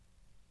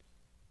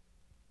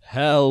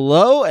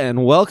Hello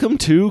and welcome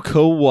to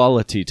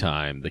Koality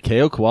Time, the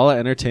KO Koala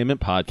Entertainment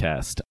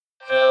Podcast.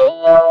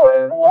 Hello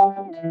and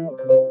welcome to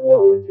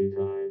Koality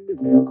Time, the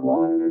KO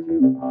Koala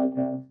Entertainment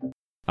Podcast.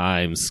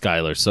 I'm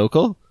Skylar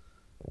Sokol.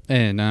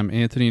 And I'm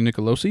Anthony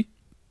Nicolosi.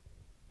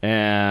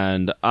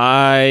 And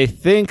I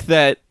think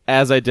that,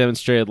 as I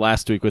demonstrated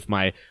last week with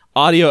my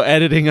audio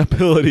editing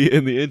ability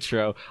in the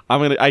intro,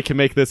 I can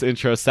make this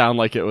intro sound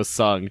like it was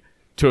sung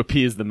to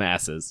appease the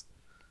masses.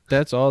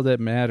 That's all that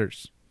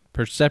matters.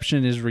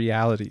 Perception is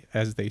reality,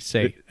 as they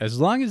say. As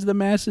long as the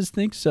masses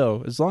think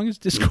so. As long as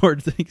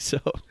Discord thinks so.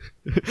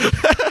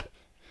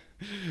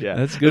 Yeah,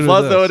 that's good. As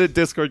long as no one in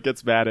Discord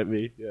gets mad at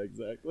me. Yeah,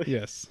 exactly.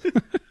 Yes.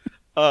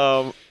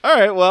 All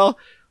right, well,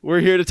 we're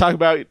here to talk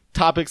about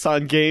topics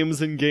on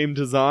games and game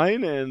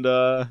design,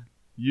 and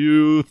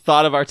you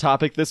thought of our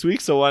topic this week,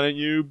 so why don't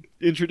you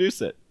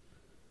introduce it?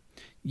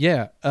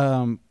 Yeah.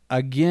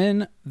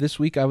 Again, this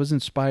week I was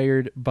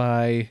inspired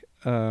by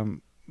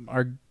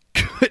our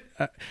good,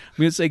 I'm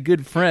going to say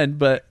good friend,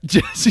 but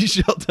Jesse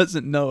Shell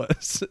doesn't know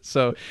us,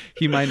 so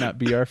he might not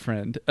be our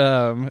friend.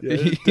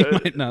 He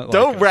might not.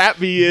 Don't like wrap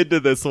me into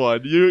this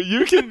one.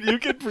 You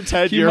can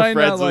pretend you're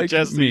friends with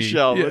Jesse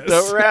Shell, but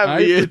don't wrap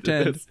me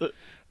into this.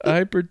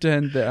 I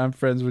pretend that I'm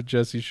friends with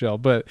Jesse Shell,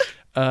 but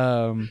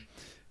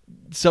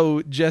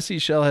so Jesse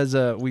Shell has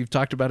we've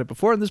talked about it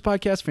before in this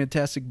podcast,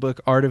 fantastic book,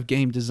 Art of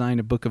Game Design,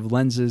 a book of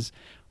lenses,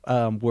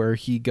 where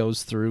he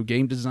goes through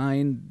game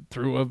design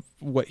through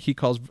what he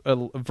calls a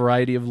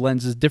variety of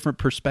lenses, different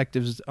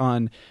perspectives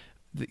on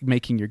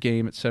making your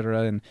game,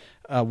 etc. And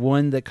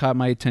one that caught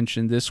my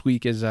attention this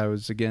week as I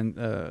was again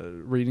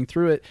reading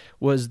through it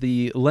was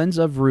the lens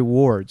of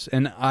rewards.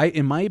 And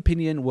in my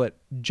opinion, what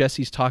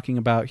Jesse's talking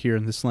about here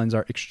in this lens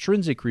are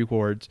extrinsic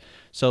rewards.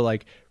 So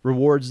like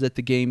rewards that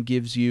the game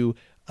gives you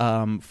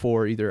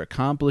for either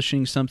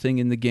accomplishing something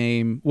in the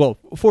game, or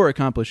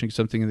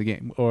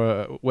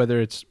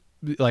whether it's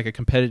like a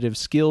competitive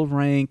skill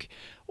rank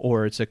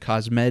or it's a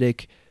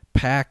cosmetic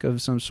pack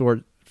of some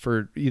sort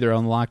for either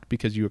unlocked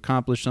because you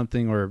accomplished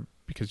something or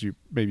because you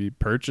maybe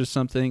purchased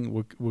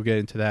something. We'll get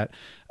into that.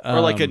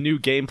 Or like a new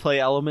gameplay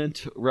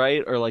element,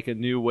 right? Or like a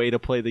new way to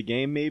play the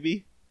game,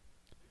 maybe?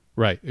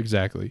 Right,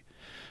 exactly.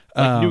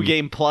 Like new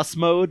game plus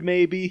mode,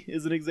 maybe,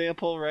 is an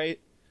example, right?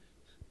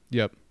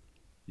 Yep.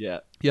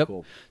 Yeah. Yep.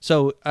 Cool.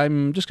 So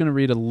I'm just going to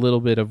read a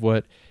little bit of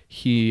what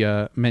he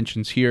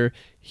mentions here.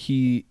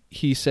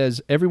 He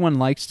says, everyone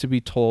likes to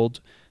be told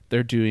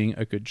they're doing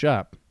a good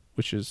job,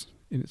 which is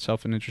in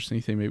itself an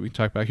interesting thing maybe we can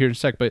talk about here in a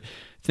sec. But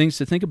things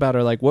to think about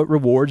are like, what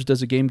rewards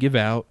does a game give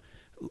out?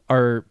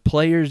 Are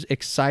players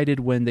excited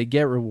when they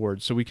get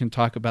rewards? So we can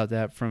talk about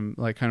that from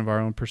like kind of our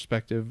own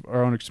perspective,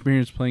 our own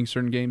experience playing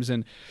certain games.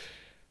 And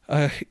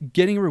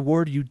getting a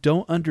reward you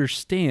don't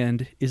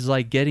understand is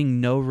like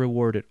getting no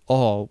reward at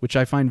all, which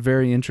I find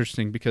very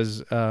interesting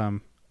because I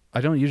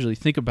don't usually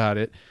think about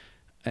it.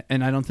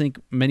 And I don't think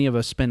many of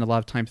us spend a lot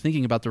of time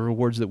thinking about the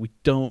rewards that we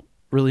don't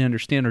really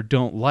understand or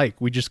don't like.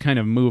 We just kind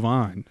of move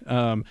on.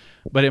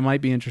 But it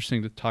might be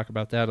interesting to talk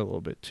about that a little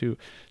bit too.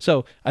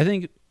 So I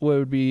think what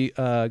would be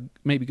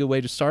maybe a good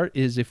way to start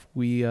is if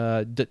we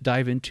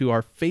dive into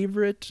our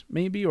favorite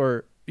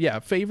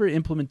favorite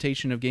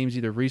implementation of games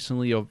either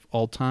recently of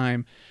all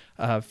time,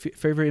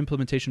 favorite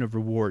implementation of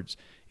rewards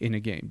in a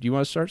game. Do you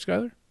want to start,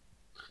 Skylar?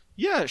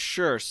 Yeah,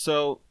 sure.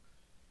 So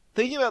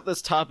thinking about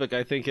this topic,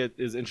 I think it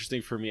is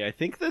interesting for me. I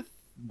think the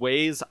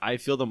ways I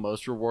feel the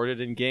most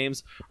rewarded in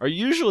games are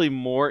usually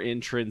more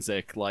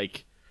intrinsic.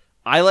 Like,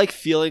 I like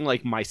feeling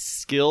like my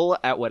skill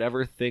at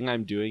whatever thing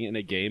I'm doing in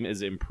a game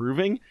is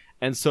improving.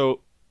 And so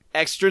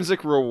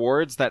extrinsic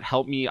rewards that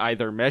help me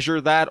either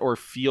measure that or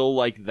feel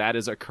like that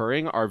is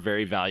occurring are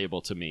very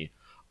valuable to me.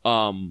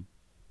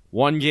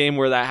 One game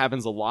where that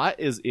happens a lot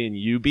is in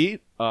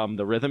U-Beat,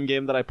 the rhythm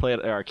game that I play at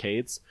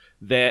arcades.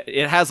 That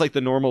it has like the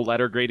normal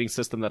letter grading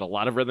system that a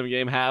lot of rhythm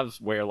game have,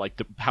 where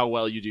like how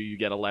well you do, you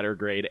get a letter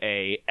grade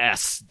A,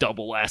 S,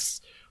 double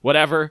S,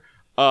 whatever.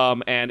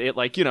 And it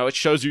like, it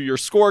shows you your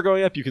score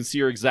going up. You can see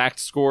your exact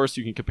score, so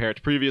you can compare it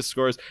to previous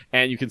scores,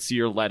 and you can see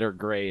your letter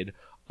grade.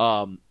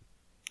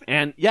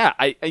 And yeah,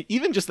 I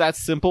even just that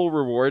simple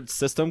reward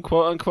system,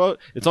 quote unquote,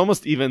 it's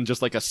almost even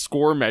just like a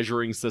score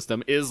measuring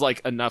system is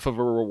like enough of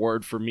a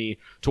reward for me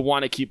to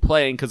want to keep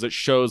playing because it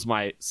shows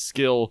my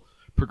skill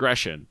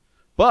progression.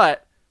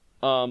 But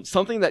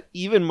something that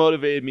even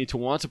motivated me to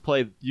want to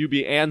play UB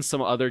and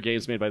some other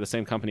games made by the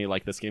same company,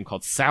 like this game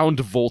called Sound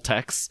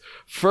Voltex,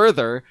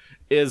 further,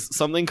 is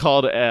something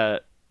called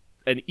an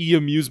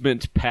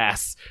e-amusement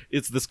pass.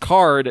 It's this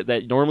card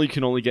that normally you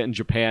can only get in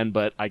Japan,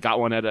 but I got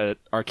one at an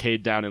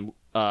arcade down in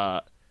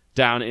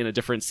a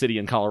different city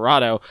in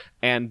Colorado,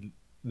 and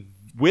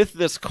with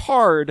this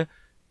card,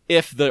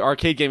 if the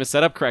arcade game is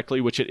set up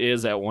correctly, which it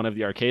is at one of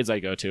the arcades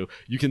I go to,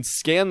 you can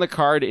scan the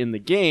card in the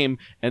game,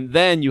 and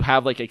then you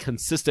have like a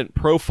consistent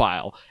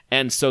profile.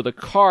 And so the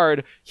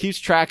card keeps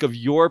track of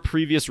your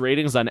previous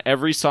ratings on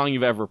every song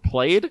you've ever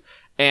played,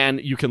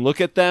 and you can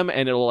look at them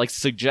and it'll like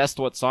suggest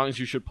what songs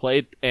you should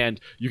play, and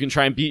you can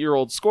try and beat your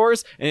old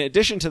scores. And in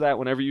addition to that,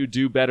 whenever you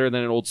do better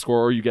than an old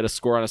score or you get a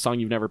score on a song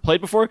you've never played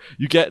before,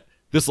 you get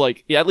this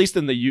like, at least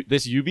in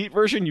this U-Beat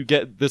version, you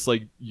get this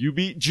like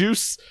U-Beat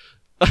juice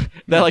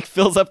that like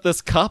fills up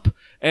this cup,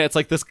 and it's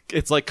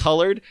like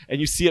colored, and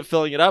you see it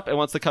filling it up, and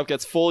once the cup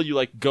gets full, you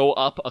like go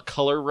up a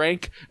color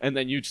rank, and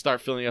then you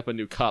start filling up a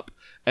new cup.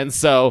 And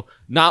so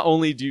not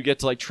only do you get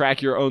to like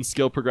track your own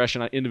skill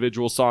progression on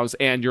individual songs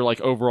and your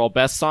like overall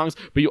best songs,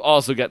 but you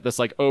also get this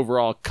like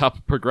overall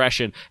cup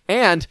progression.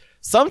 And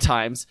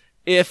sometimes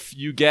if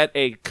you get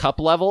a cup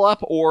level up,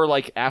 or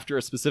like after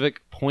a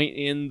specific point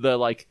in the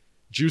like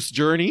juice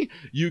journey,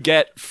 you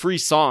get free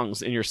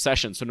songs in your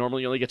session. So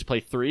normally you only get to play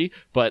 3,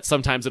 but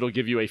sometimes it'll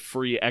give you a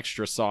free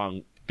extra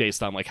song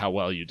based on like how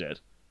well you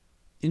did.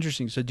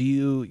 Interesting. So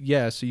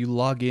so you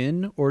log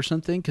in or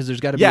something? Because there's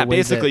got to be a way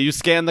basically you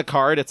scan the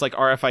card, it's like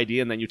RFID,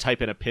 and then you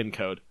type in a PIN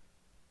code.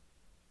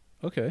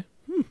 Okay.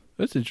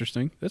 That's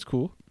interesting. That's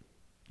cool.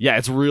 Yeah,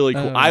 it's really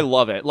cool. I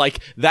love it. Like,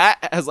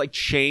 that has like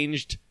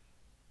changed.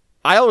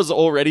 I was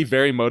already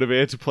very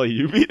motivated to play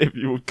U-Beat, if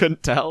you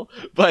couldn't tell,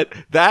 but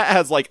that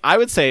has like, I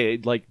would say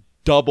like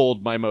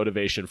doubled my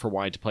motivation for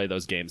wanting to play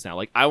those games now.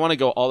 Like, I want to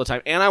go all the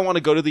time, and I want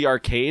to go to the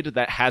arcade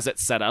that has it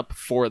set up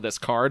for this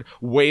card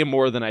way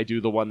more than I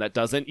do the one that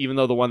doesn't, even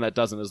though the one that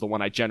doesn't is the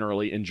one I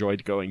generally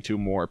enjoyed going to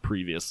more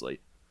previously.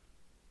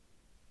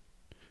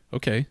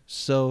 Okay.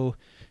 So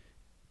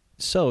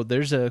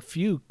there's a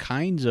few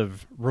kinds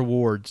of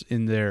rewards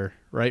in there,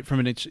 right?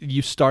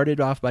 You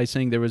started off by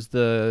saying there was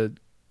the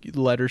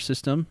letter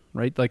system,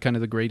 right? Like kind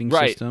of the grading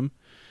system.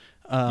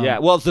 Yeah,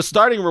 well, the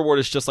starting reward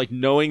is just like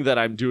knowing that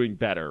I'm doing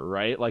better,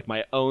 right? Like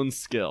my own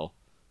skill.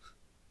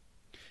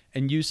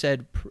 And you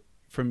said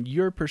from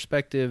your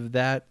perspective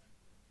that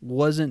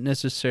wasn't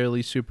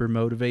necessarily super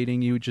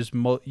motivating. You just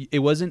it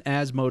wasn't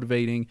as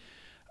motivating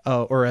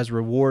or as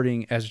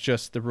rewarding as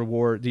just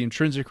the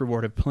intrinsic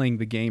reward of playing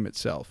the game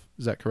itself.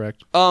 Is that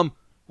correct?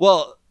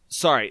 Well,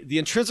 sorry, the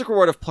intrinsic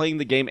reward of playing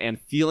the game and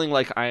feeling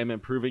like I am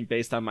improving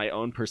based on my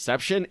own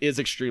perception is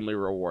extremely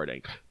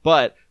rewarding.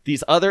 But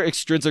these other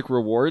extrinsic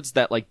rewards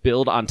that like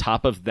build on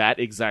top of that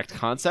exact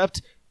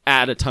concept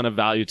add a ton of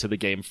value to the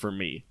game for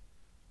me.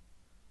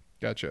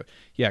 Gotcha.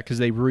 Yeah, because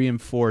they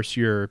reinforce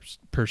your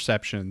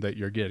perception that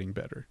you're getting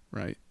better,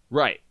 right?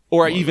 Right.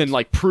 Or even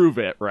like prove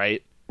it,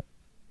 right?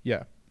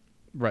 Yeah.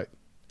 Right.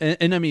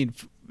 And I mean,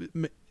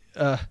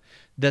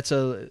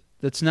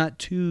 that's not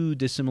too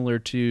dissimilar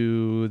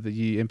to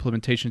the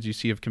implementations you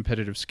see of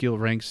competitive skill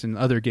ranks in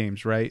other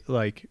games, right?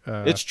 Like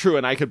it's true,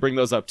 and I could bring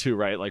those up too,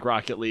 right? Like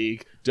Rocket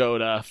League,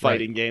 Dota,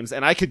 fighting games,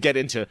 and I could get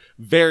into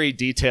very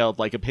detailed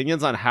like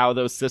opinions on how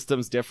those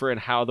systems differ and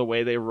how the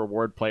way they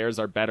reward players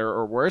are better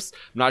or worse.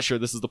 I'm not sure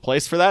this is the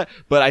place for that,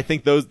 but I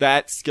think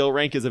that skill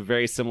rank is a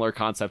very similar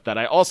concept that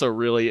I also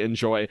really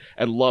enjoy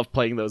and love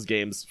playing those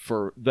games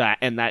for that,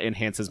 and that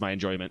enhances my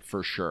enjoyment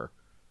for sure.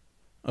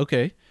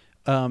 Okay.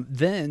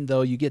 Then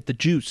though you get the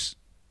juice,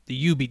 the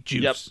U-Beat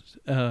juice,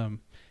 and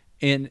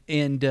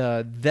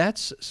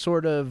that's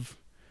sort of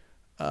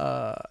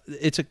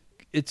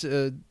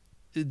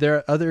there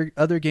are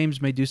other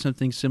games may do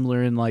something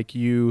similar in like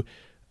you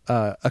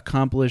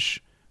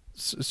accomplish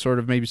sort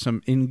of maybe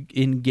some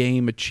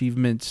in-game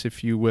achievements,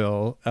 if you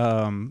will.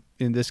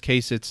 In this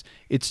case, it's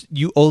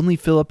you only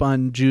fill up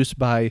on juice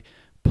by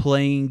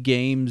playing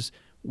games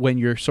when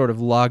you're sort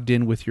of logged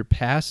in with your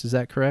pass. Is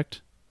that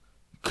correct?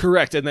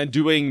 Correct, and then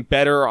doing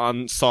better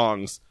on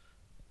songs.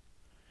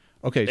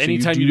 Okay, so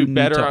anytime you do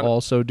better need to on...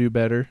 also do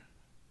better?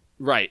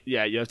 Right,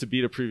 yeah, you have to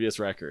beat a previous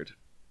record.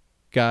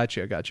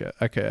 Gotcha.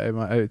 Okay,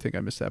 I think I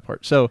missed that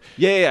part. So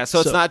Yeah, so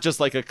it's not just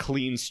like a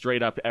clean,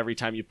 straight up, every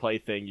time you play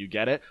thing, you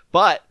get it.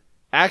 But,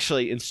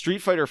 actually, in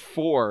Street Fighter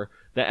 4,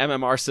 the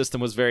MMR system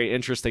was very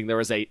interesting. There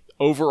was a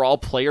overall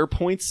player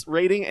points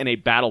rating and a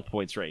battle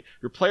points rating.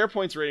 Your player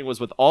points rating was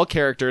with all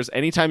characters.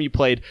 Anytime you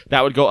played,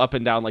 that would go up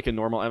and down like a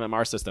normal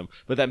MMR system.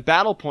 But then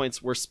battle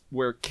points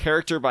were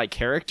character by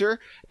character,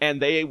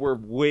 and they were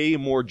way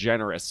more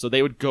generous. So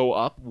they would go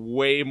up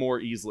way more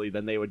easily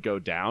than they would go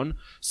down.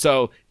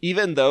 So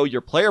even though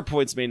your player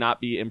points may not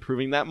be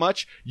improving that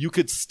much, you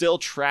could still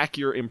track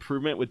your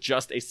improvement with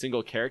just a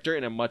single character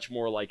in a much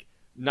more like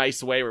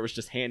nice way, where it was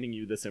just handing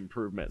you this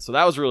improvement. So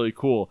that was really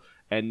cool,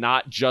 and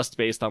not just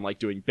based on like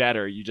doing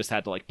better. You just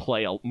had to like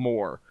play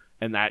more,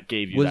 and that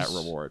gave you that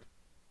reward.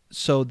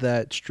 So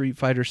that Street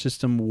Fighter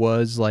system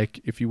was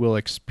like, if you will,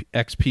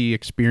 XP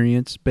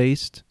experience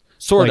based?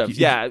 Sort of,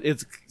 yeah.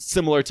 It's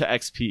similar to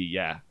XP,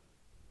 yeah.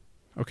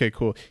 Okay,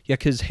 cool. Yeah,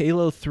 because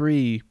Halo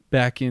 3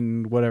 back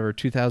in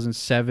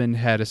 2007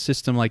 had a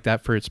system like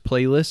that for its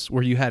playlists,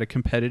 where you had a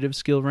competitive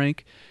skill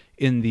rank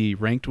in the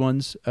ranked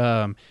ones,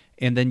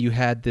 and then you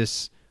had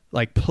this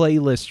like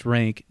playlist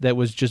rank that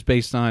was just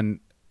based on,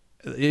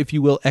 if you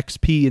will,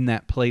 XP in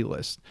that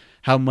playlist,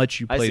 how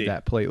much you played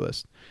that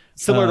playlist.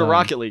 Similar to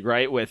Rocket League,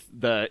 right? With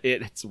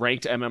it's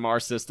ranked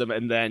MMR system,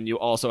 and then you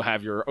also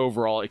have your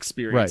overall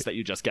experience that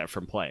you just get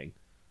from playing.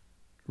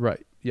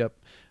 Right. Yep.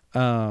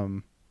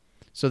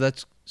 So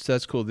that's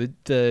cool.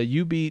 The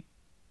U-Beat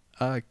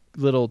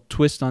little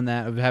twist on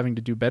that of having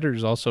to do better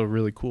is also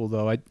really cool,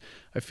 though.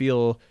 I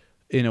feel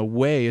in a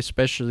way,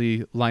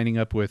 especially lining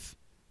up with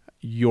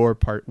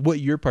what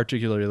you're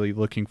particularly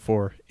looking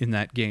for in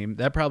that game,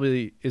 that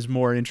probably is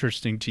more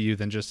interesting to you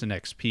than just an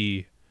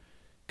XP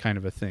kind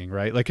of a thing,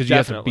 right? Like, because you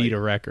have to beat a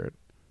record.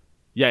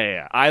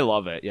 Yeah. I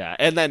love it. Yeah,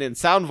 and then in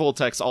Sound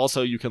Voltex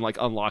also you can like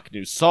unlock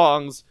new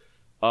songs,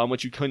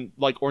 which you couldn't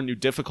like, or new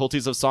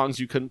difficulties of songs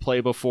you couldn't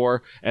play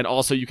before, and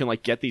also you can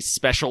like get these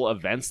special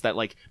events that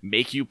like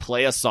make you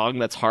play a song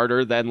that's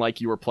harder than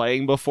like you were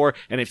playing before,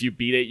 and if you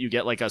beat it you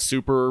get like a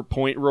super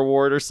point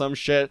reward or some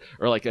shit,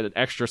 or like an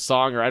extra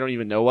song, or I don't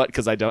even know what,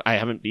 because I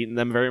haven't beaten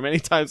them very many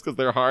times because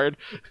they're hard.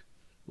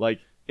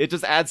 Like, it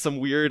just adds some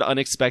weird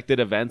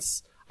unexpected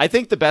events. I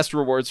think the best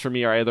rewards for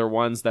me are either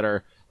ones that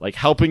are like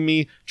helping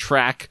me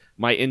track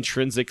my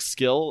intrinsic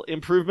skill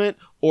improvement,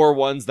 or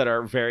ones that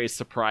are very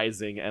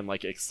surprising and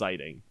like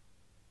exciting.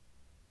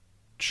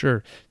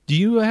 Sure. Do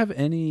you have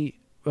any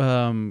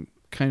kind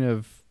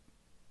of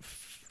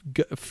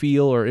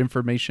feel or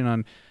information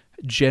on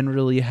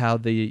generally how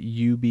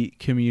the UB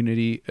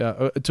community,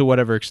 to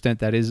whatever extent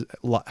that is,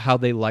 how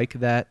they like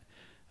that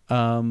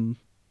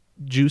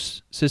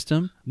juice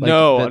system? Like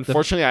no,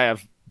 unfortunately, I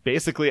have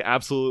basically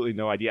absolutely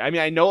no idea. I mean,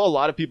 I know a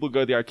lot of people who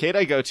go to the arcade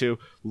I go to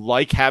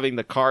like having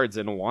the cards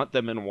and want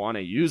them and want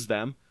to use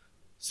them.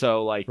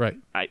 So, like, right.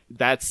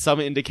 That's some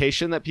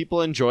indication that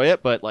people enjoy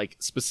it, but, like,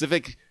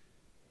 specific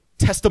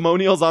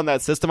testimonials on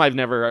that system, I've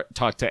never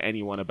talked to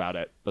anyone about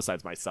it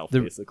besides myself,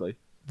 basically.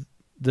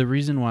 The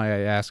reason why I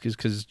ask is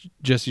because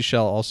Jesse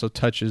Shell also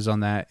touches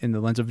on that in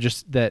the lens of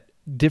just that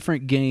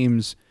different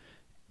games,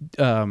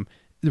 the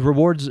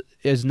rewards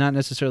is not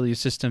necessarily a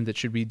system that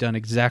should be done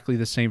exactly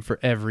the same for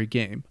every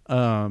game.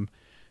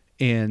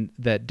 And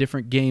that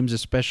different games,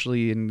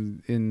 especially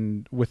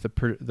in with the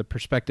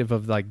perspective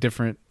of like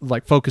different,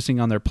 like focusing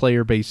on their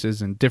player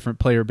bases and different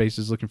player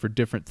bases looking for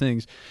different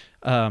things,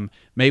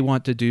 may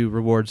want to do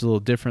rewards a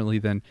little differently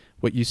than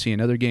what you see in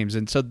other games.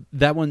 And so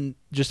that one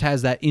just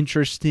has that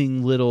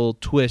interesting little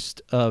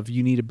twist of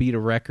you need to beat a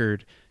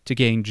record to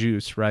gain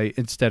juice, right?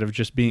 Instead of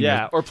just being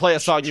or play a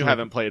song you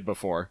haven't played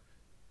before.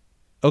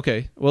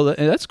 Okay, well,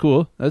 that's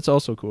cool. That's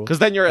also cool. Because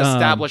then you're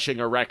establishing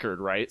a record,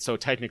 right? So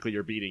technically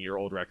you're beating your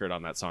old record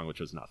on that song,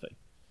 which was nothing.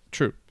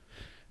 True.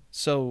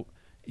 So,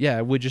 yeah,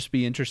 it would just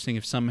be interesting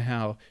if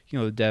somehow,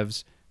 the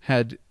devs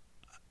had,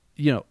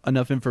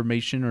 enough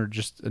information or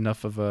just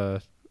enough of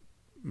a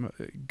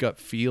gut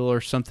feel or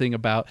something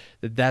about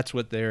that. That's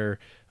what their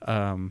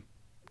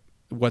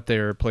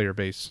player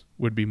base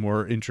would be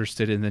more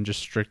interested in than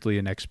just strictly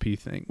an XP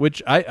thing,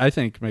 which I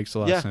think makes a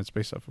lot of sense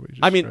based off of what you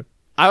just described.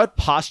 I would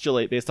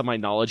postulate, based on my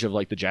knowledge of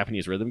like the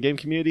Japanese rhythm game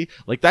community,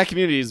 like that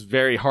community is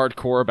very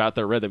hardcore about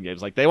their rhythm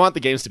games. Like they want the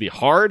games to be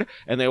hard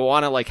and they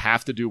want to like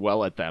have to do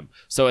well at them.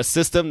 So a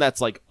system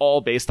that's like all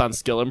based on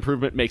skill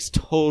improvement makes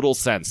total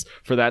sense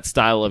for that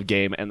style of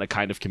game and the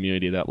kind of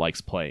community that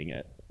likes playing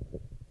it.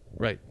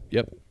 Right.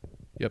 Yep.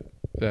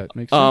 That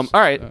makes sense.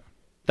 All right.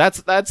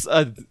 That's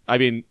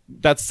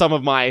some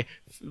of my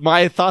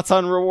thoughts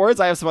on rewards.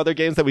 I have some other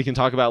games that we can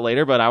talk about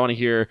later, but I want to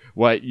hear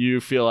what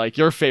you feel like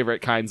your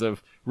favorite kinds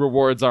of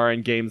rewards are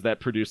in games that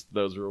produced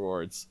those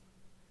rewards.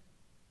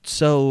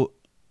 So,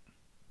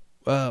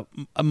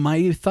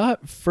 my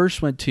thought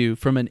first went to,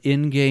 from an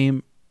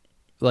in-game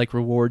like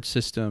reward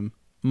system,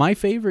 my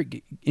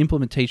favorite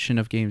implementation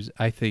of games,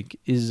 I think,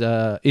 is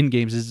in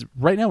games is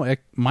right now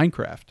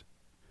Minecraft.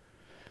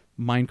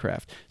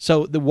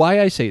 So the why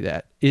I say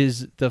that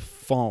is the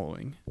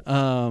following.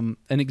 An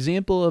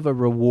example of a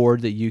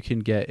reward that you can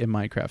get in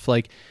Minecraft,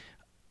 like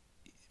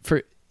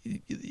I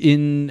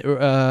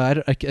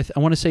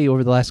want to say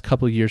over the last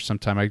couple of years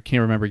sometime, I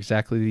can't remember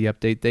exactly the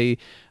update, they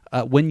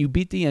when you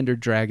beat the Ender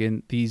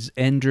Dragon, these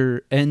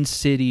end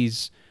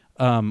cities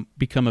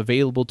become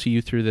available to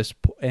you through this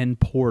end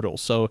portal.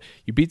 So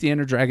you beat the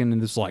Ender Dragon in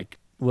this like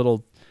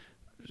little,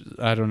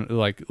 I don't know,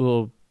 like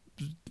little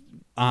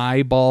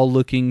eyeball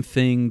looking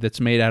thing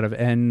that's made out of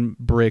end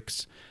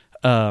bricks,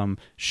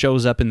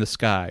 shows up in the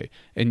sky,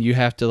 and you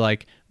have to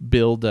like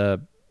build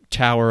a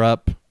tower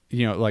up,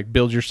 like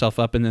build yourself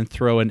up and then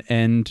throw an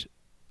end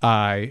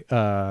eye,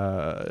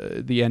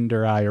 the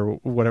ender eye or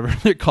whatever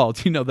they're called,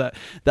 the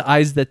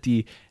eyes that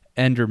the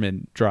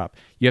Endermen drop.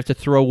 You have to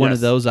throw one of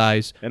those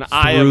eyes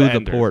through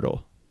the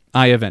portal.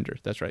 Eye of Ender,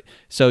 that's right.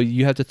 So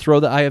you have to throw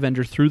the Eye of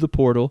Ender through the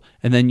portal,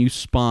 and then you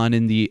spawn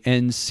in the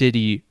End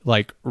City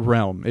like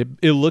realm.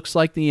 It looks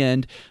like the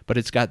End, but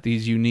it's got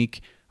these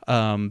unique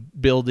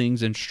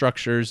buildings and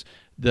structures.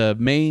 The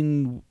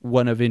main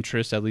one of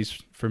interest, at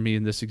least for me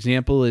in this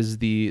example, is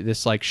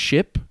this like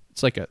ship.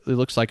 It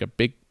looks like a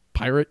big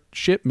pirate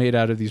ship made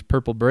out of these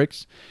purple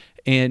bricks,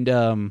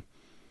 and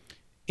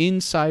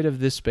inside of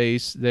this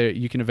space, there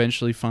you can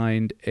eventually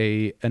find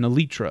an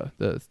elytra,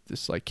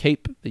 this like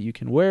cape that you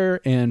can wear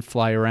and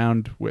fly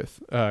around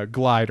with,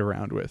 glide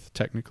around with.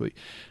 Technically,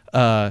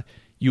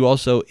 you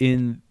also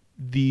in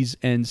these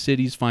end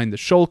cities, find the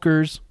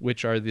shulkers,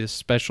 which are this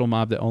special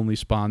mob that only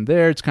spawn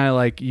there. It's kind of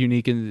like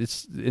unique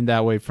in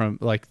that way from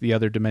like the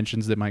other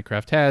dimensions that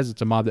Minecraft has.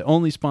 It's a mob that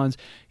only spawns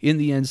in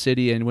the end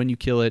city, and when you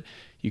kill it,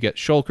 you get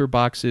shulker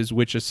boxes,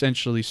 which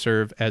essentially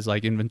serve as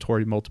like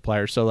inventory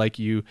multipliers. So like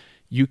a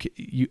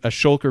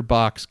shulker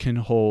box can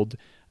hold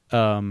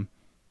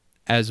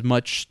as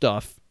much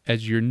stuff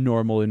as your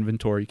normal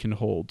inventory can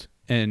hold,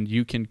 and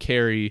you can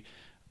carry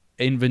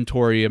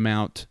inventory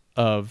amount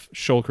of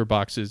shulker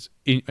boxes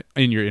in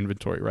your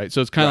inventory, right?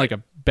 So it's kind of like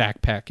a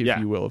backpack, if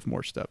you will, of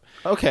more stuff.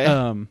 Okay.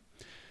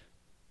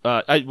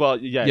 If you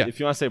want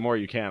to say more,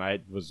 you can. I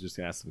was just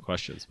gonna ask some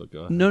questions, but go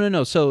ahead.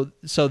 No. So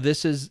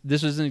this is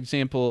an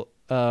example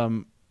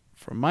from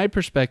my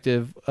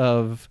perspective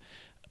of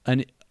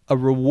a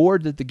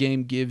reward that the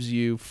game gives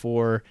you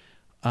for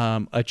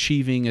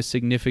achieving a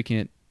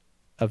significant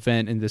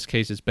event. In this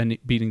case, it's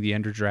beating the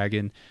Ender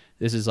Dragon.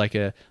 This is like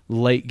a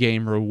late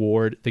game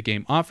reward the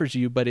game offers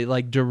you, but it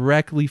like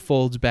directly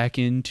folds back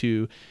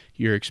into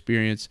your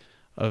experience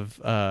of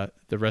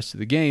the rest of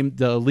the game.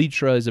 The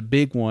Elytra is a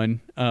big one.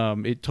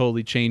 It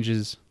totally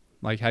changes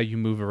like how you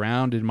move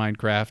around in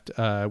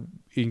Minecraft.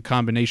 In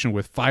combination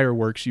with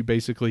fireworks, you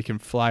basically can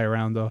fly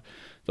around the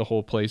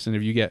whole place, and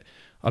if you get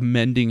a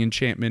mending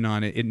enchantment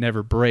on it, it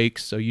never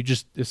breaks. So you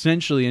just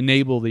essentially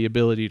enable the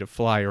ability to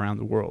fly around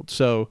the world.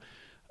 So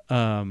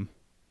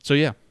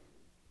yeah.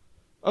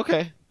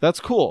 Okay, that's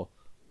cool.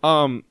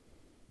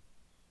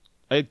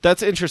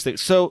 That's interesting.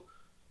 So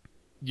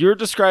you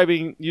describe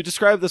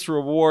this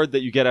reward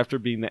that you get after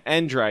being the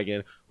End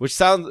Dragon, which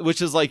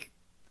is like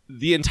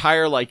the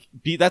entire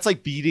that's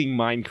like beating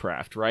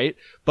Minecraft, right?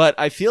 But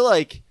I feel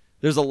like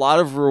there's a lot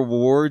of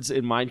rewards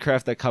in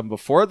Minecraft that come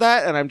before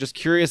that, and I'm just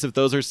curious if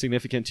those are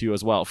significant to you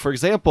as well. For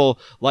example,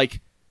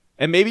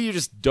 and maybe you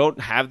just don't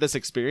have this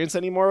experience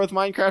anymore with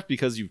Minecraft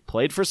because you've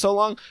played for so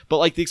long, but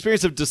like the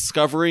experience of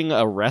discovering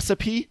a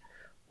recipe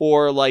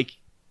or like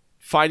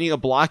finding a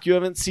block you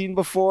haven't seen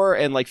before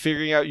and like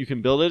figuring out you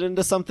can build it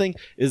into something,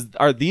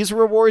 are these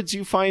rewards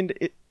you find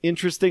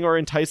interesting or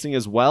enticing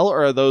as well,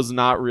 or are those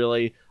not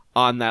really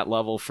on that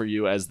level for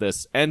you as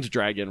this End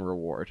Dragon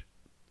reward?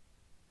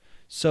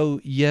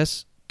 So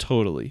yes,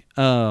 totally.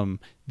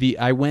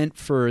 I went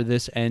for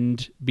this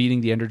beating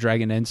the Ender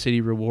Dragon End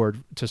City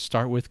reward to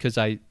start with because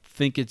I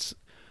think it's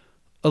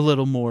a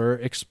little more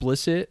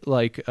explicit.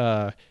 Like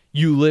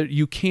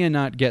you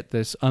cannot get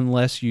this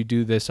unless you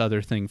do this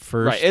other thing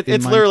first. Right,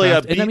 it's literally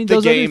a beat the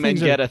game and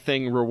get a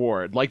thing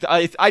reward. Like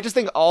I just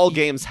think all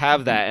games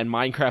have that, and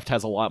Minecraft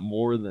has a lot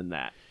more than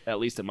that, at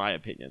least in my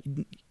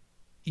opinion.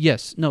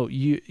 Yes, no,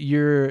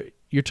 you're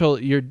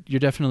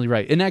definitely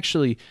right. And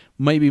actually,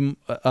 maybe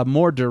a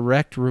more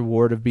direct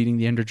reward of beating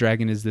the Ender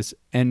Dragon is this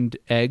end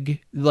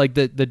egg. Like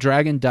the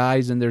dragon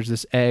dies, and there's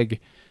this egg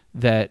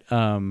that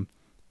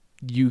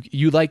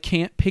you like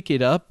can't pick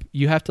it up.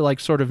 You have to like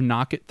sort of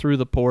knock it through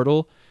the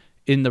portal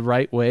in the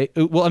right way.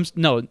 Well,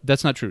 no,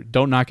 that's not true.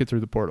 Don't knock it through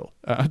the portal.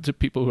 To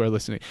people who are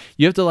listening,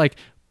 you have to like.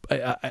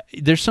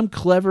 There's some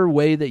clever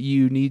way that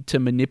you need to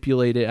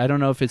manipulate it. I don't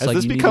know if it's Has like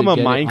this you become need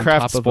to a get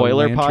Minecraft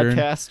spoiler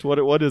podcast?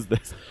 What is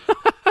this?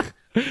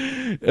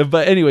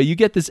 But anyway, you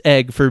get this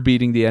egg for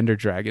beating the Ender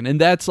Dragon,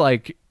 and that's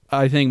like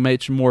I think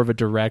much more of a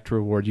direct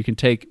reward. You can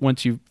take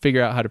once you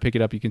figure out how to pick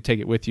it up, you can take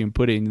it with you and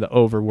put it in the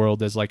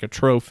overworld as like a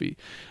trophy.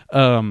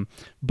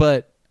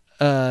 But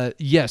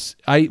yes,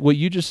 what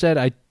you just said,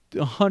 I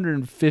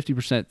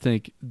 150%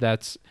 think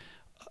that's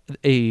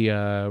a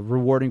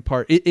rewarding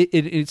part.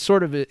 It's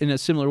sort of in a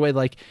similar way.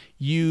 Like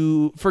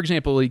for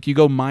example, like you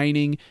go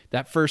mining,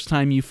 that first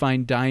time you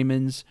find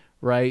diamonds,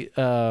 right?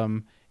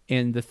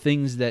 And the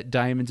things that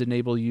diamonds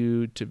enable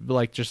you to,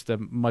 like just the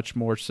much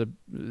more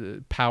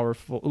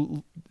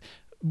powerful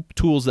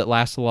tools that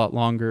last a lot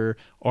longer,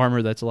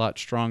 armor that's a lot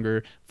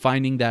stronger,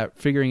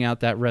 figuring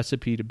out that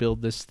recipe to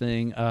build this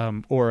thing,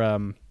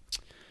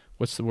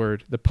 what's the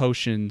word? The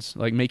potions,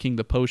 like making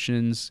the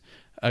potions,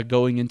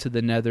 going into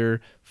the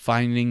nether,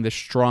 finding the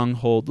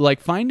stronghold.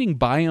 Like finding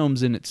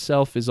biomes in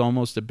itself is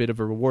almost a bit of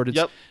a reward.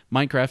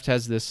 Minecraft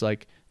has this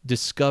like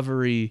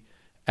discovery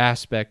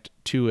aspect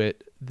to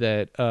it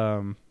that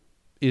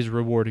is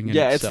rewarding in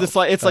itself.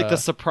 It's like the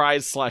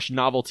surprise /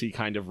 novelty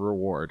kind of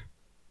reward.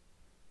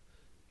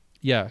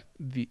 Yeah.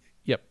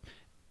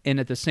 And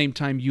at the same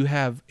time, you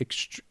have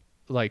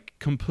like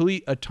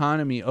complete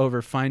autonomy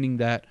over finding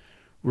that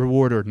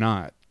reward or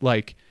not.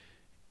 Like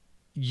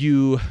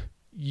you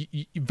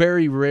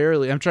very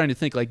rarely, I'm trying to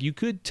think, like you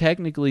could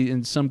technically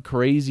in some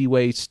crazy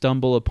way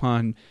stumble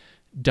upon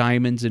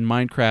diamonds in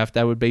Minecraft.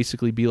 That would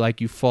basically be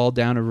like you fall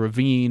down a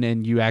ravine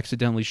and you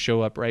accidentally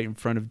show up right in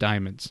front of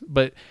diamonds,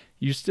 but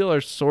you still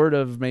are sort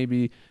of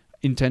maybe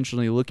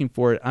intentionally looking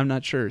for it. I'm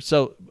not sure.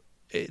 So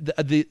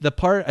the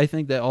part I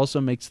think that also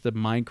makes the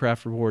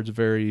Minecraft rewards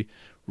very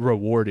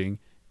rewarding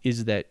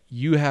is that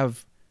you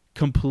have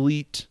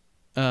complete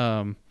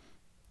finding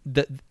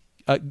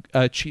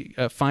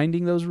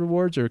those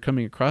rewards or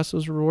coming across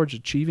those rewards,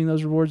 achieving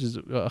those rewards is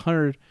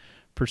 100%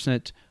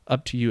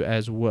 up to you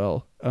as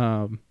well.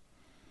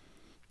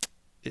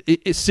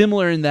 it's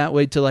similar in that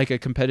way to like a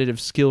competitive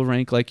skill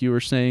rank, like you were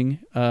saying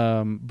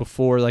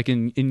before. Like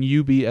in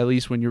UB, at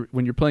least when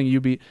you're playing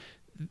UB,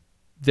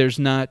 there's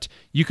not.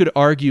 You could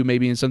argue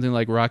maybe in something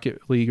like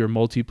Rocket League or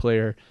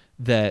multiplayer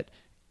that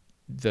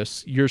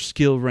your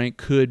skill rank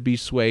could be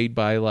swayed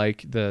by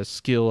like the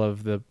skill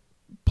of the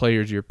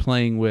players you're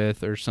playing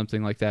with or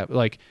something like that.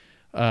 Like,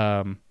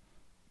 but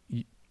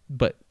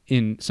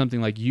in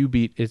something like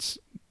UBeat,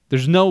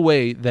 there's no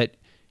way that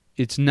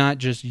it's not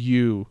just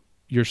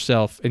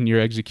yourself and your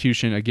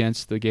execution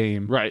against the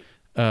game, Right.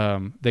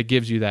 That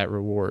gives you that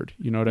reward.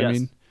 You know what I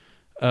mean?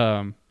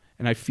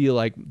 And I feel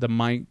like the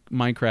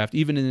Minecraft,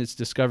 even in its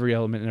discovery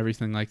element and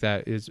everything like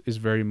that, is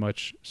very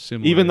much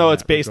similar. Even though in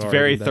it's that based regard,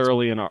 very and that's-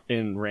 thoroughly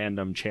in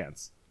random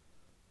chance.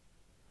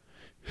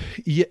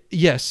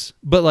 Yes,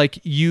 but like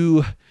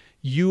you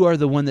are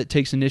the one that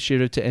takes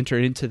initiative to enter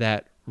into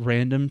that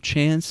random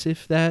chance.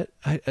 If that,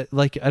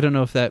 I don't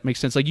know if that makes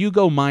sense. Like you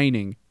go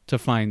mining to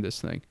find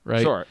this thing,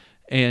 right? Sure.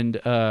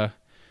 And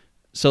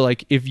so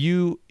like if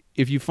you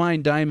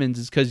find diamonds,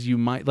 it's because you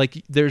might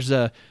like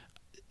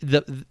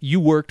you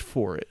worked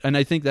for it, and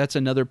I think that's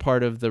another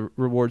part of the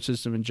reward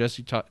system. And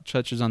Jesse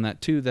touches on that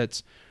too.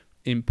 That's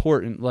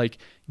important. Like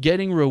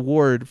getting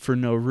reward for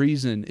no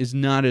reason is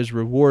not as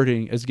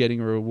rewarding as getting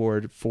a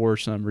reward for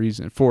some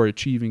reason, for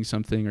achieving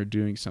something or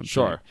doing something.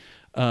 Sure.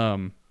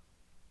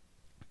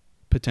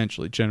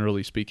 Potentially,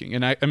 generally speaking.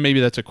 And maybe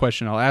that's a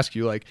question I'll ask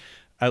you. Like,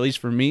 at least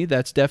for me,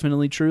 that's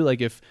definitely true. Like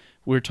if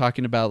we're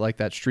talking about like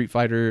that Street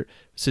Fighter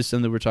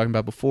system that we were talking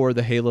about before,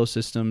 the Halo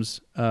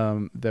systems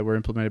that were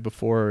implemented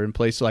before or in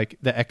place, like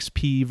the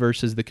XP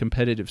versus the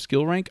competitive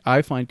skill rank,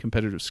 I find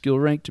competitive skill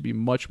rank to be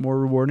much more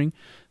rewarding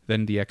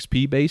than the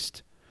XP based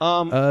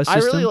system. I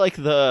really like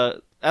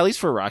at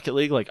least for Rocket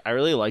League, like I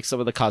really like some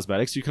of the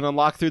cosmetics you can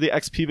unlock through the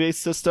XP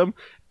based system,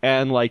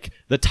 and like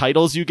the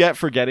titles you get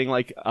for getting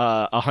like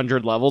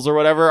 100 levels or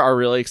whatever are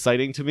really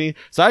exciting to me.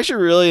 So I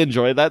actually really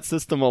enjoy that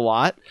system a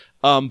lot.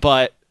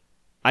 But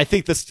I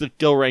think the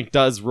skill rank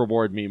does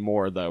reward me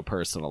more though,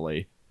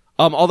 personally.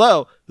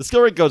 Although the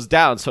skill rank goes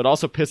down, so it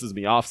also pisses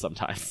me off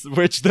sometimes,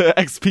 which the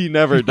XP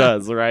never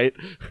does, right?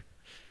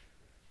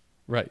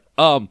 Right.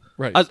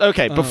 Right.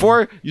 Okay,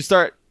 before you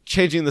start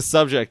changing the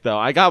subject, though,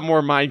 I got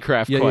more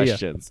Minecraft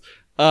questions.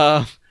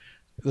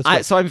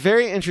 So I'm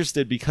very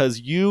interested because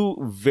you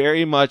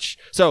very much...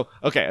 So,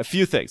 okay, a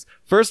few things.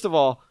 First of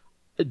all,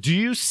 do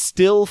you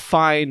still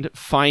find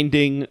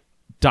finding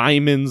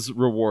diamonds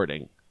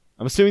rewarding?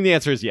 I'm assuming the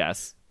answer is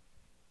yes.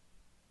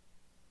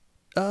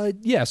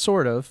 Yeah,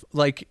 sort of.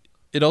 Like,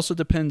 it also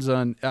depends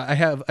on...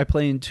 I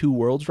play in 2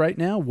 worlds right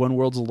now. One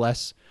world's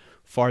less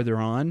farther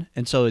on,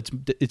 and so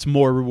it's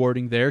more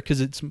rewarding there because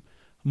it's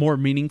more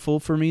meaningful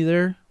for me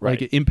there. Right.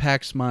 Like it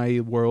impacts my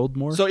world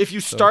more. So if you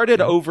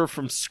started over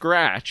from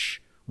scratch,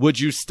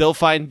 would you still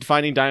find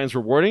finding diamonds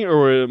rewarding,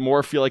 or would it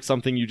more feel like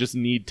something you just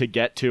need to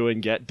get to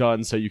and get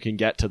done so you can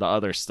get to the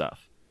other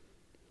stuff?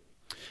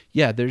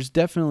 Yeah, there's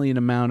definitely an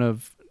amount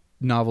of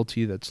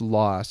novelty that's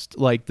lost.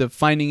 Like the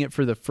finding it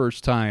for the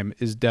first time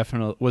was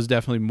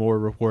definitely more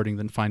rewarding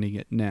than finding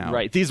it now.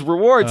 Right. These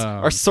rewards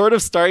are sort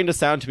of starting to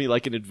sound to me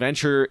like an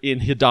adventure in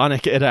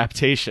hedonic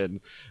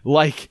adaptation.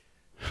 Like,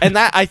 and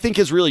that I think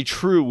is really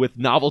true with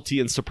novelty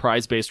and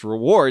surprise-based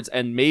rewards,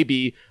 and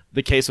maybe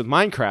the case with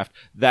Minecraft,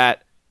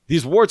 that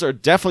these rewards are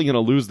definitely going to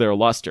lose their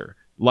luster.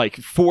 Like,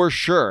 for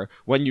sure,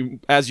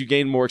 as you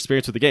gain more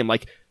experience with the game.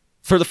 Like,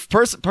 for the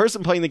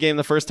person playing the game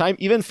the first time,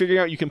 even figuring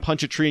out you can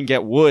punch a tree and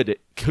get wood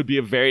could be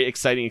a very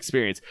exciting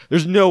experience.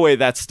 There's no way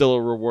that's still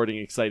a rewarding,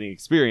 exciting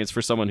experience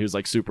for someone who's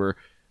like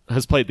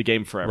has played the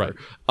game forever.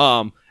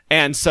 Right.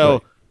 And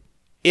so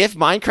if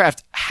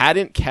Minecraft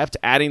hadn't kept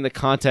adding the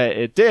content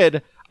it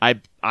did,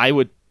 I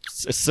would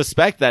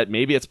suspect that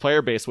maybe its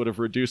player base would have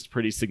reduced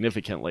pretty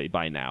significantly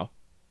by now.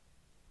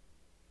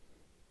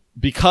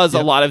 Because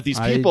a lot of these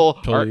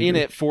people are in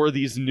it for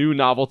these new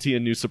novelty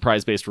and new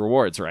surprise-based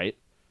rewards, right?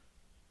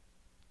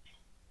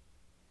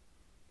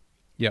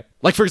 Yep.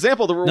 Like, for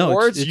example, the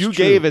rewards it's you true.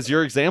 gave as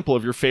your example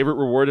of your favorite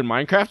reward in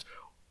Minecraft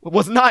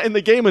was not in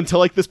the game until,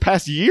 like, this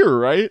past year,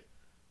 right?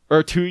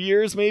 Or 2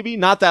 years, maybe?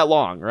 Not that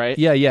long, right?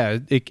 Yeah.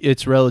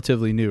 It's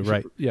relatively new,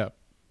 right? Yeah.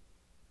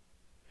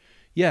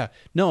 Yeah.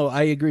 No,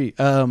 I agree.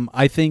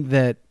 I think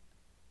that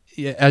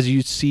as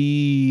you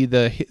see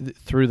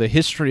through the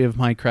history of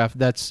Minecraft,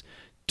 that's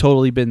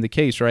totally been the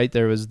case, right?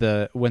 There was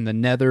when the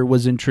Nether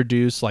was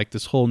introduced, like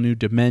this whole new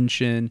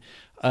dimension.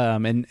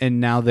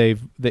 And now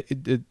they've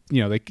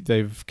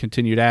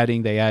continued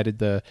adding. They added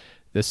the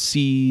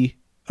sea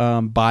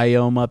biome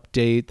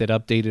update that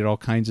updated all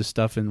kinds of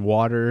stuff in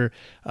water.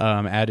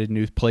 Added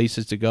new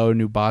places to go,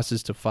 new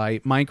bosses to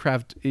fight.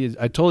 Minecraft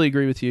I totally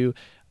agree with you.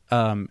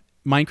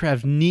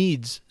 Minecraft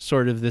needs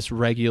sort of this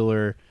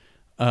regular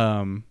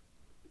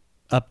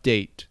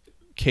update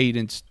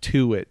cadence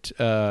to it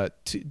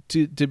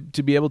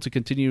to be able to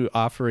continue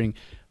offering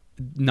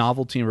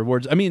novelty and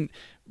rewards. I mean,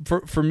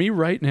 for me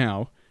right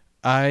now,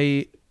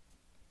 I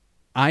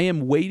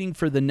am waiting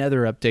for the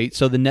Nether update.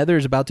 So the Nether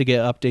is about to get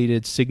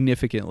updated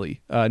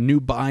significantly. New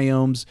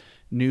biomes,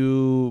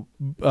 new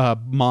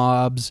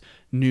mobs,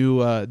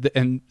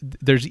 and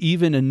there's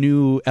even a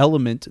new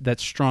element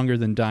that's stronger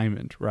than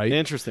diamond, right?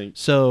 Interesting.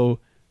 So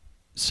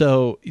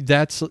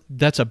that's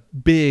a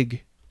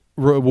big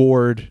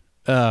reward.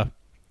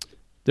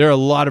 There are a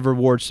lot of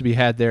rewards to be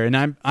had there,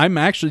 and I'm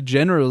actually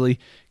generally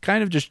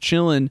kind of just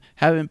chilling.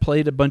 Haven't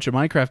played a bunch of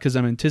Minecraft because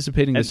I'm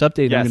anticipating this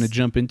update. Yes. I'm going to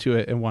jump into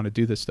it and want to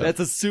do this stuff. That's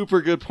a super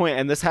good point,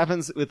 and this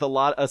happens with a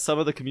lot of some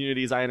of the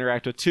communities I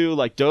interact with too.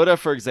 Like Dota,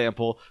 for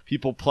example,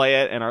 people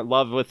play it and are in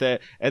love with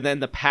it, and then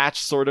the patch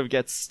sort of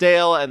gets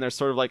stale, and they're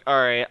sort of like,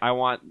 "All right, I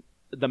want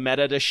the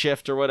meta to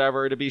shift or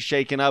whatever to be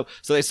shaken up,"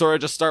 so they sort of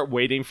just start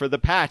waiting for the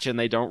patch, and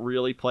they don't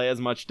really play as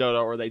much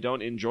Dota, or they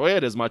don't enjoy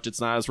it as much. It's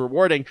not as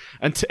rewarding,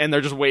 and they're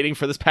just waiting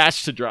for this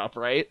patch to drop,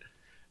 right?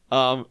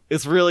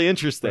 It's really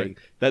interesting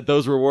that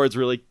those rewards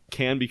really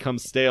can become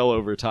stale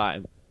over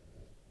time.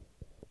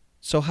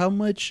 So how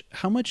much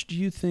do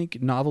you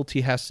think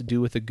novelty has to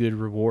do with a good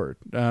reward?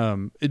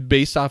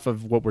 Based off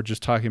of what we're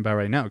just talking about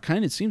right now, it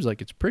kind of seems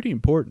like it's pretty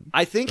important.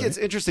 I think it's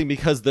interesting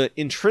because the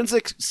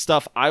intrinsic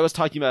stuff I was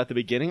talking about at the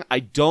beginning, I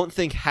don't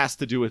think has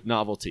to do with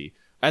novelty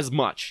as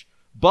much.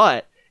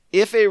 But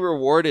if a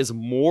reward is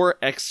more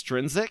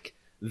extrinsic,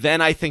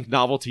 then I think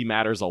novelty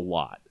matters a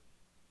lot.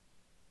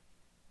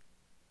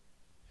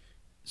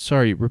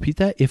 Sorry, repeat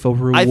that. If a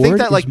reward I think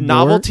that, like, is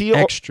novelty more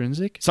or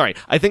extrinsic. Sorry,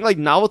 I think like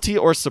novelty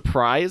or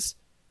surprise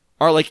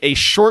are like a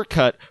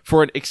shortcut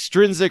for an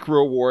extrinsic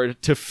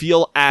reward to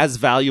feel as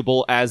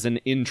valuable as an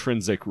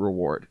intrinsic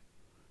reward.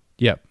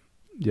 Yep.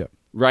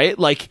 Right?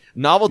 Like,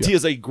 novelty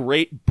is a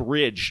great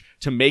bridge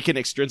to make an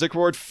extrinsic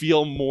reward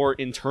feel more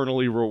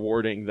internally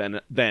rewarding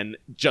than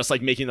just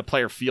like making the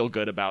player feel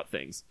good about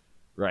things.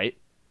 Right?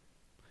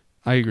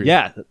 I agree.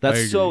 Yeah, I that's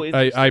agree. so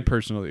interesting. I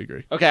personally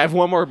agree. Okay, I have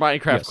one more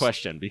Minecraft Yes.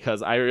 question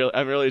because I'm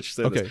really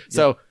interested in this. Okay,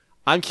 So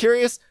I'm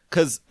curious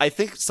because I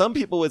think some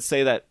people would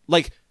say that,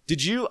 like,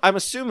 I'm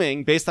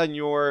assuming based on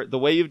the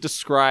way you've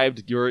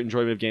described your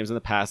enjoyment of games in the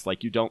past,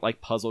 like you don't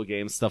like puzzle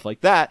games, stuff like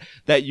that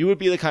you would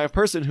be the kind of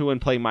person who when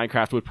playing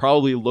Minecraft would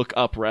probably look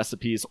up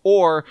recipes,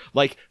 or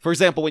like, for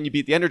example, when you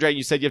beat the Ender Dragon,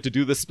 you said you have to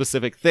do this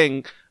specific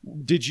thing.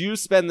 Did you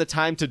spend the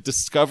time to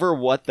discover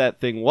what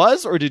that thing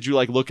was, or did you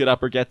like look it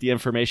up or get the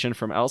information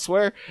from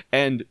elsewhere?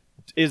 And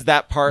is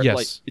that part Yes.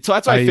 like, so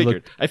that's what I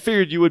figured. I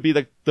figured you would be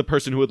the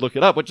person who would look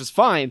it up, which is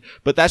fine,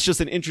 but that's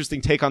just an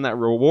interesting take on that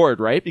reward,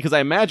 right? Because I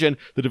imagine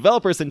the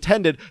developers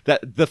intended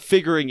that the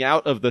figuring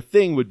out of the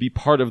thing would be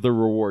part of the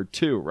reward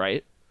too,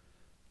 right?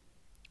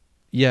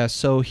 Yeah,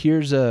 so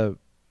here's a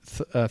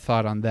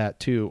thought on that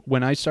too.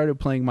 When I started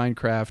playing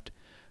Minecraft,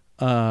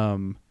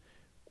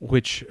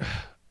 which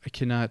I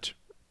cannot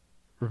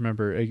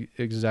remember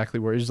exactly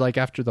where, it was like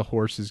after the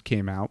horses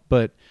came out,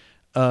 but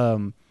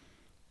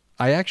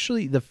I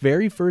actually, the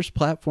very first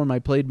platform I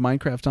played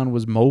Minecraft on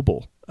was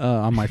mobile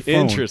on my phone.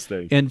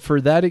 Interesting. And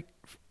for that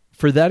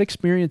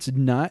experience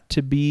not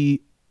to be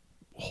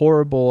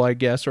horrible, I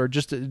guess, or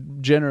just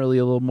generally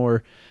a little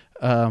more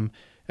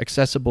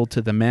accessible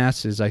to the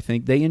masses, I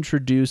think they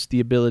introduced the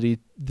ability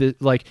that,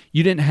 like,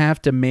 you didn't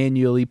have to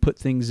manually put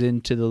things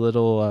into the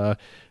little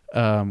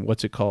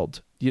what's it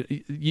called?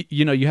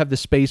 You know, you have the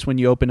space when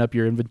you open up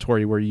your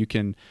inventory where you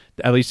can,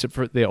 at least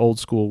for the old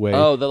school way,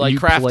 Oh, the like you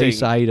crafting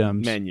place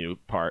items. menu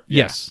part.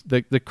 Yeah. Yes,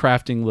 the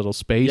crafting little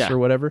space Yeah. or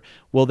whatever.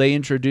 Well, they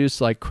introduced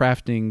like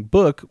crafting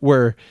book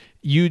where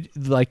you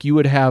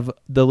would have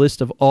the list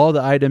of all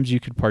the items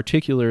you could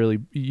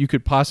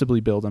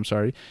possibly build. I'm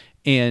sorry.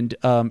 And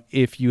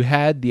if you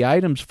had the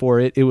items for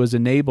it, it was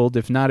enabled.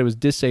 If not, it was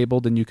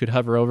disabled, and you could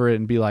hover over it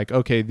and be like,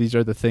 okay, these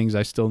are the things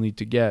I still need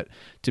to get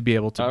to be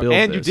able to build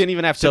And this. you didn't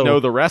even have to know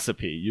the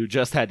recipe. You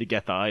just had to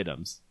get the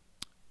items.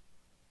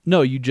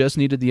 No, you just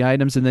needed the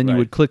items, and then you Right.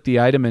 would click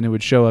the item, and it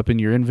would show up in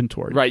your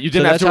inventory. Right, you So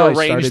didn't have that's to how I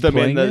arrange started them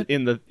playing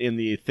in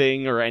the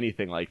thing or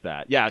anything like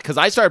that. Yeah, because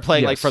I started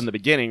playing like Yes. from the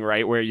beginning,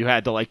 right, where you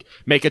had to like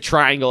make a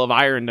triangle of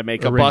iron to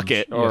make a Arrange,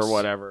 bucket or yes.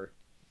 whatever.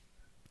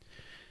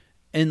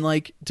 And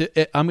like,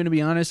 I'm going to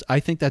be honest,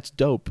 I think that's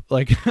dope.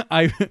 Like,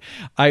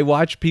 I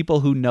watch people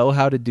who know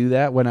how to do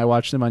that when I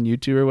watch them on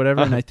YouTube or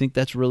whatever, and I think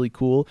that's really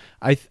cool.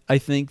 I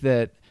think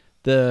that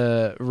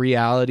the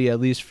reality,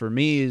 at least for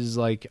me, is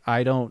like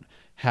I don't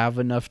have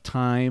enough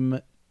time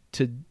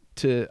to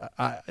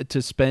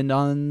spend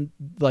on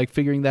like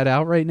figuring that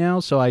out right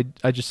now. So I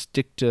just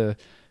stick to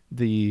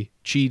the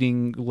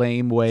cheating,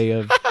 lame way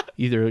of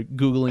either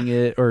Googling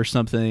it or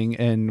something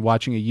and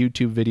watching a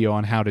YouTube video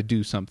on how to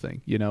do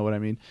something. You know what I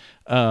mean?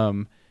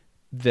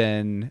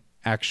 Then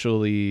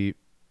actually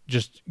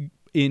just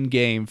in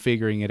game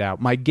figuring it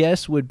out. My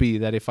guess would be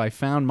that if I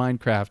found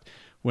Minecraft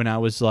when I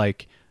was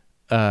like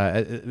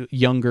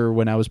younger,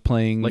 when I was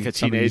playing Like a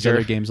some of these teenager?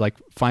 other games like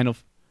Final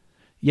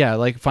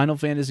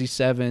Fantasy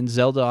VII,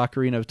 Zelda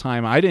Ocarina of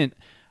Time,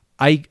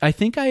 I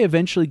think I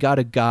eventually got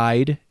a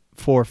guide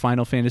for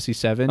Final Fantasy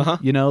VII,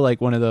 you know,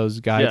 like one of those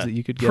guides that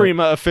you could get.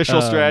 Prima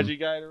official strategy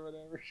guide or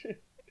whatever.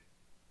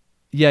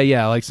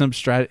 Yeah, like some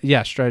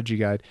strategy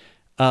guide,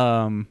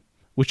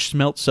 which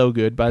smelt so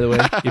good, by the way.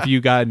 If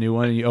you got a new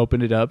one and you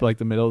opened it up, like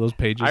the middle of those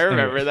pages. I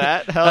remember Anyway.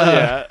 that. Hell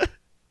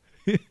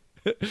yeah.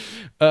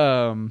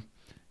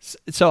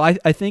 So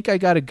I think I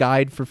got a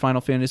guide for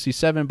Final Fantasy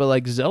VII, but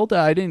like Zelda,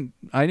 I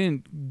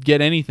didn't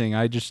get anything.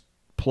 I just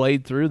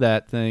played through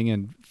that thing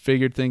and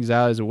figured things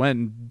out as it went,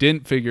 and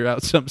didn't figure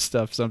out some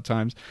stuff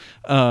sometimes.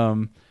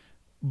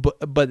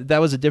 But that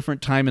was a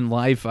different time in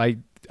life. I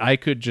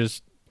could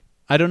just,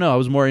 I don't know. I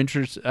was more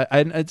interested.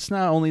 It's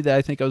not only that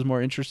I think I was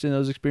more interested in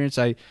those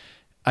experiences.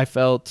 I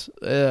felt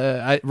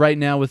right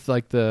now with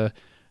like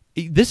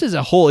this is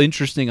a whole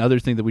interesting other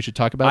thing that we should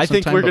talk about. I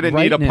think we're going to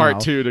need a now, part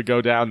 2 to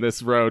go down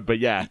this road, but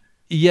yeah.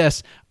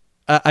 Yes.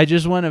 I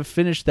just want to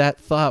finish that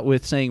thought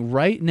with saying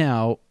right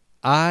now,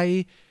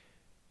 I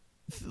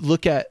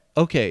look at,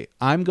 okay,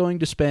 I'm going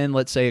to spend,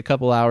 let's say, a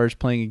couple hours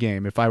playing a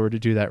game if I were to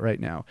do that right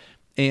now.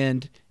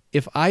 And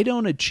if I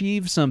don't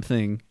achieve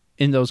something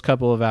in those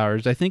couple of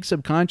hours, I think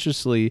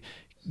subconsciously,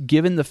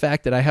 given the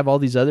fact that I have all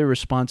these other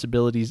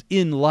responsibilities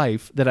in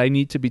life that I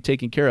need to be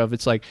taking care of,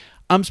 it's like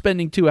I'm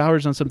spending 2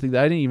 hours on something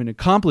that I didn't even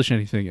accomplish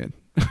anything in.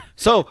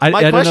 So I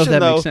my don't know if question, that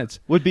though, makes sense.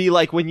 would be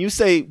like, when you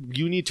say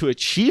you need to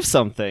achieve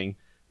something,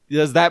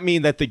 does that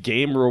mean that the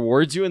game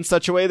rewards you in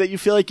such a way that you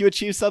feel like you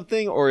achieved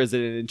something, or is it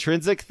an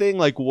intrinsic thing?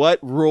 Like, what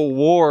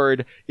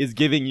reward is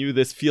giving you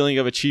this feeling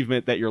of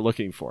achievement that you're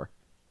looking for?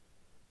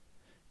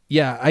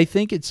 Yeah, I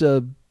think it's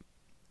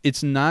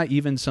not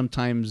even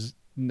sometimes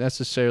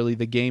necessarily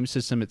the game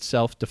system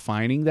itself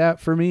defining that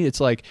for me. It's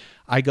like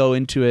I go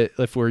into it,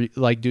 if we're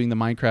like doing the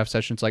Minecraft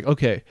session, it's like,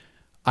 okay,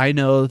 I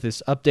know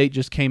this update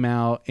just came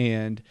out,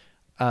 and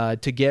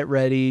to get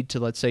ready to,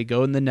 let's say,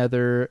 go in the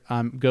Nether,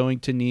 I'm going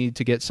to need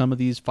to get some of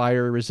these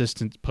fire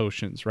resistance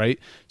potions, right?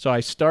 So I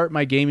start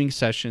my gaming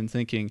session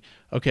thinking,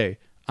 okay,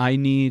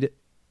 I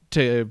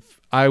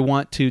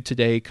want to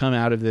today come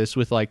out of this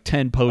with like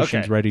 10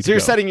 potions ready to go. So you're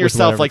setting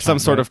yourself like some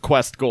sort of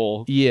quest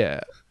goal.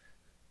 Yeah.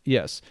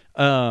 Yes.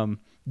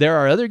 There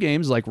are other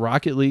games like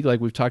Rocket League, like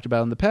we've talked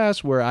about in the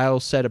past, where I'll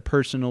set a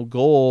personal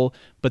goal,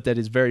 but that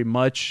is very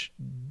much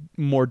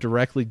more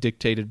directly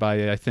dictated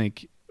by, I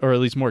think, or at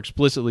least more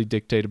explicitly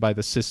dictated by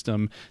the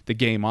system the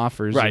game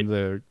offers and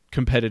the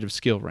competitive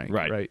skill rank.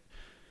 Right.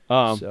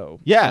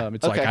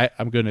 It's like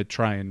I'm going to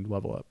try and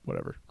level up,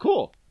 whatever.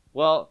 Cool.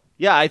 Well,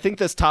 yeah, I think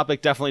this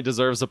topic definitely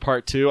deserves a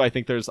part 2. I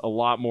think there's a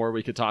lot more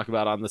we could talk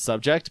about on the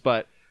subject,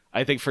 but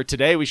I think for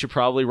today we should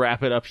probably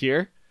wrap it up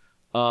here.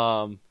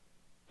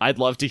 I'd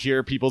love to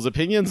hear people's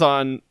opinions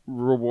on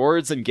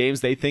rewards and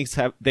games they've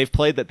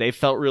played that they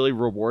felt really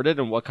rewarded,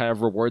 and what kind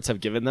of rewards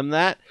have given them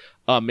that.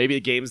 Maybe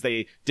the games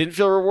they didn't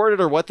feel rewarded,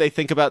 or what they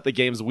think about the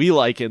games we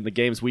like and the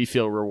games we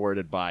feel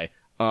rewarded by.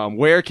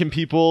 Where can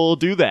people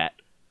do that?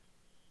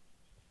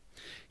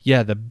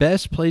 Yeah, the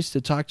best place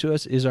to talk to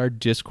us is our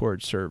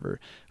Discord server.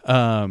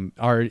 And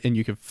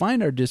you can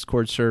find our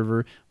Discord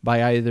server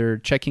by either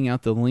checking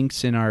out the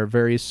links in our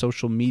various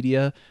social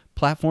media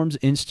platforms,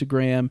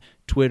 Instagram,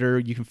 Twitter.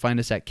 You can find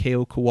us at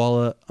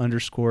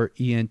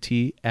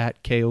KOKoala_ENT,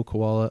 at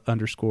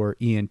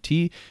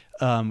KOKoala_ENT.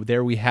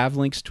 There we have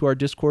links to our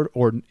Discord,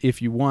 or if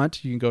you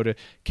want, you can go to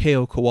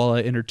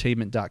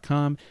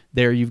KOKoalaentertainment.com.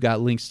 There you've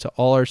got links to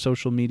all our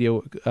social media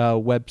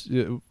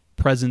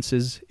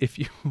presences, if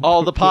you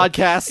all the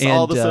podcasts,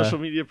 all the social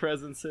media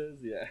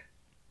presences,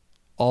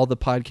 all the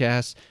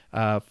podcasts,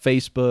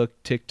 Facebook,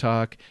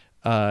 TikTok,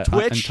 Twitch,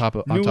 on top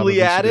of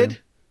newly added.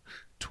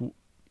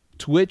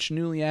 Twitch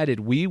newly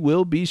added. We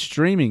will be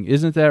streaming.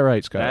 Isn't that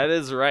right, Scott? That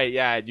is right.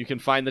 Yeah, you can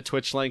find the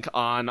Twitch link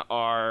on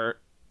our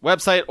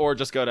website, or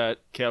just go to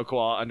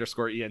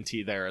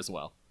KOKoala_ENT there as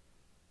well.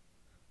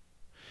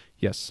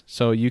 Yes.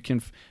 So you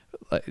can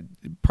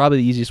probably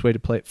the easiest way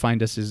to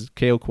find us is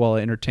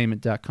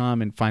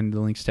KOKoalaentertainment.com, and find the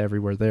links to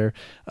everywhere there.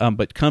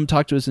 But come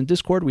talk to us in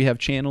Discord. We have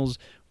channels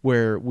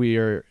where we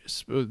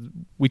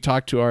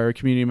talk to our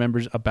community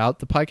members about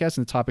the podcast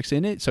and the topics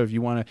in it. So if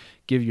you want to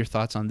give your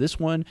thoughts on this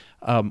one,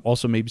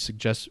 also maybe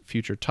suggest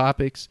future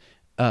topics,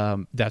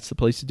 that's the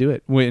place to do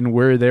it. When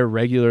we're there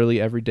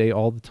regularly, every day,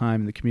 all the time,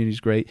 and the community's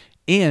great.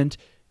 And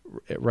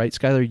right,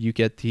 Skylar, you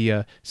get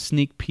the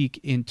sneak peek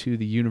into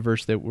the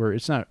universe that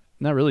it's not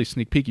really a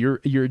sneak peek.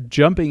 You're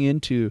jumping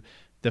into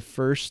the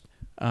first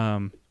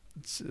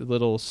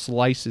little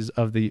slices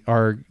of the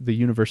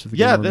universe of the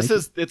game. Yeah,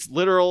 it's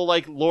literal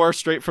like lore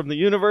straight from the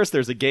universe.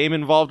 There's a game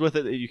involved with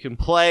it that you can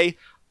play.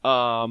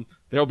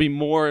 There'll be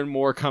more and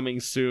more coming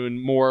soon,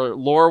 more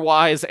lore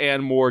wise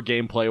and more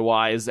gameplay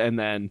wise, and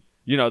then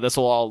this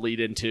will all lead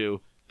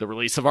into the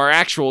release of our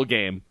actual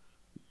game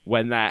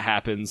when that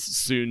happens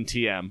soon.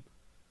 TM.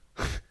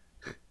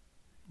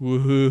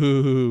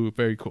 Woohoo!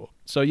 Very cool.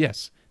 So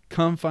yes,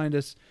 come find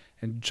us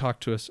and talk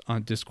to us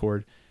on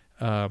Discord.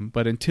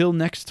 But until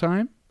next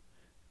time,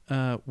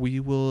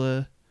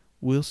 we'll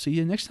see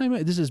you next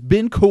time. This has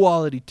been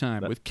Quality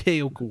Time with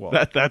KO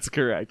Koala. That's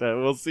correct.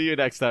 We'll see you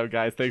next time,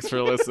 guys. Thanks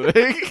for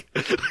listening.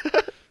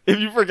 If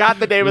you forgot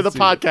the name of the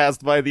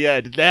podcast by the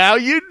end, now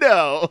you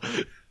know.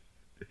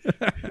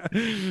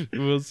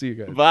 We'll see you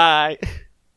guys. Bye.